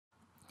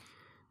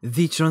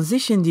The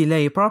transition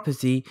delay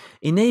property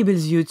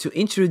enables you to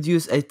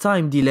introduce a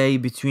time delay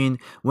between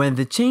when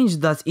the change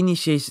that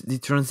initiates the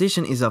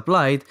transition is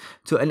applied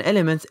to an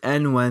element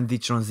and when the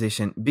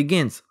transition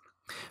begins.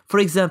 For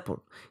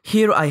example,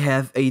 here I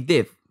have a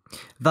div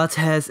that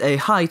has a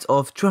height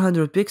of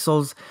 200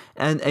 pixels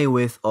and a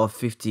width of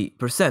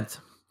 50%.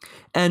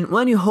 And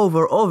when you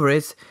hover over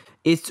it,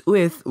 its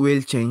width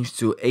will change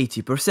to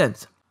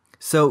 80%.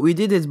 So we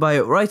did it by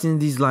writing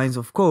these lines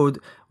of code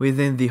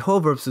within the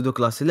hover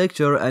pseudoclass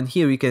selector, and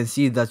here you can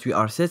see that we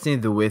are setting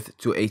the width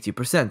to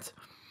 80%.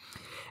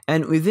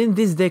 And within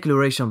this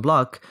declaration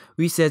block,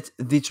 we set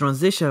the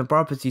transition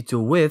property to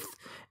width,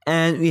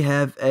 and we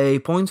have a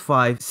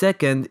 0.5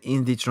 second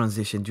in the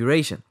transition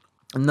duration.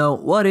 Now,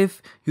 what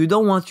if you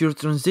don't want your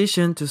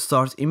transition to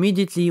start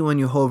immediately when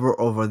you hover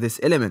over this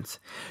element?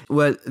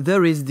 Well,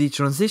 there is the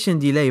transition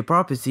delay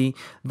property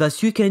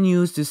that you can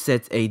use to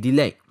set a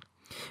delay.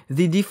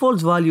 The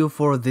default value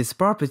for this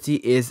property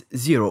is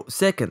 0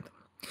 second.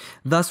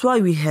 That's why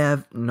we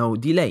have no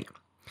delay.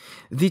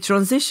 The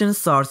transition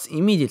starts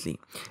immediately,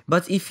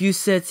 but if you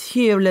set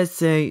here, let's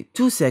say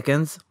 2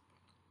 seconds,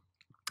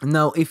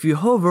 now if you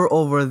hover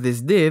over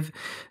this div,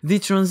 the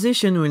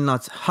transition will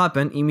not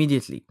happen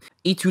immediately.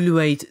 It will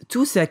wait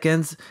 2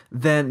 seconds,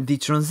 then the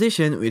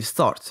transition will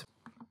start.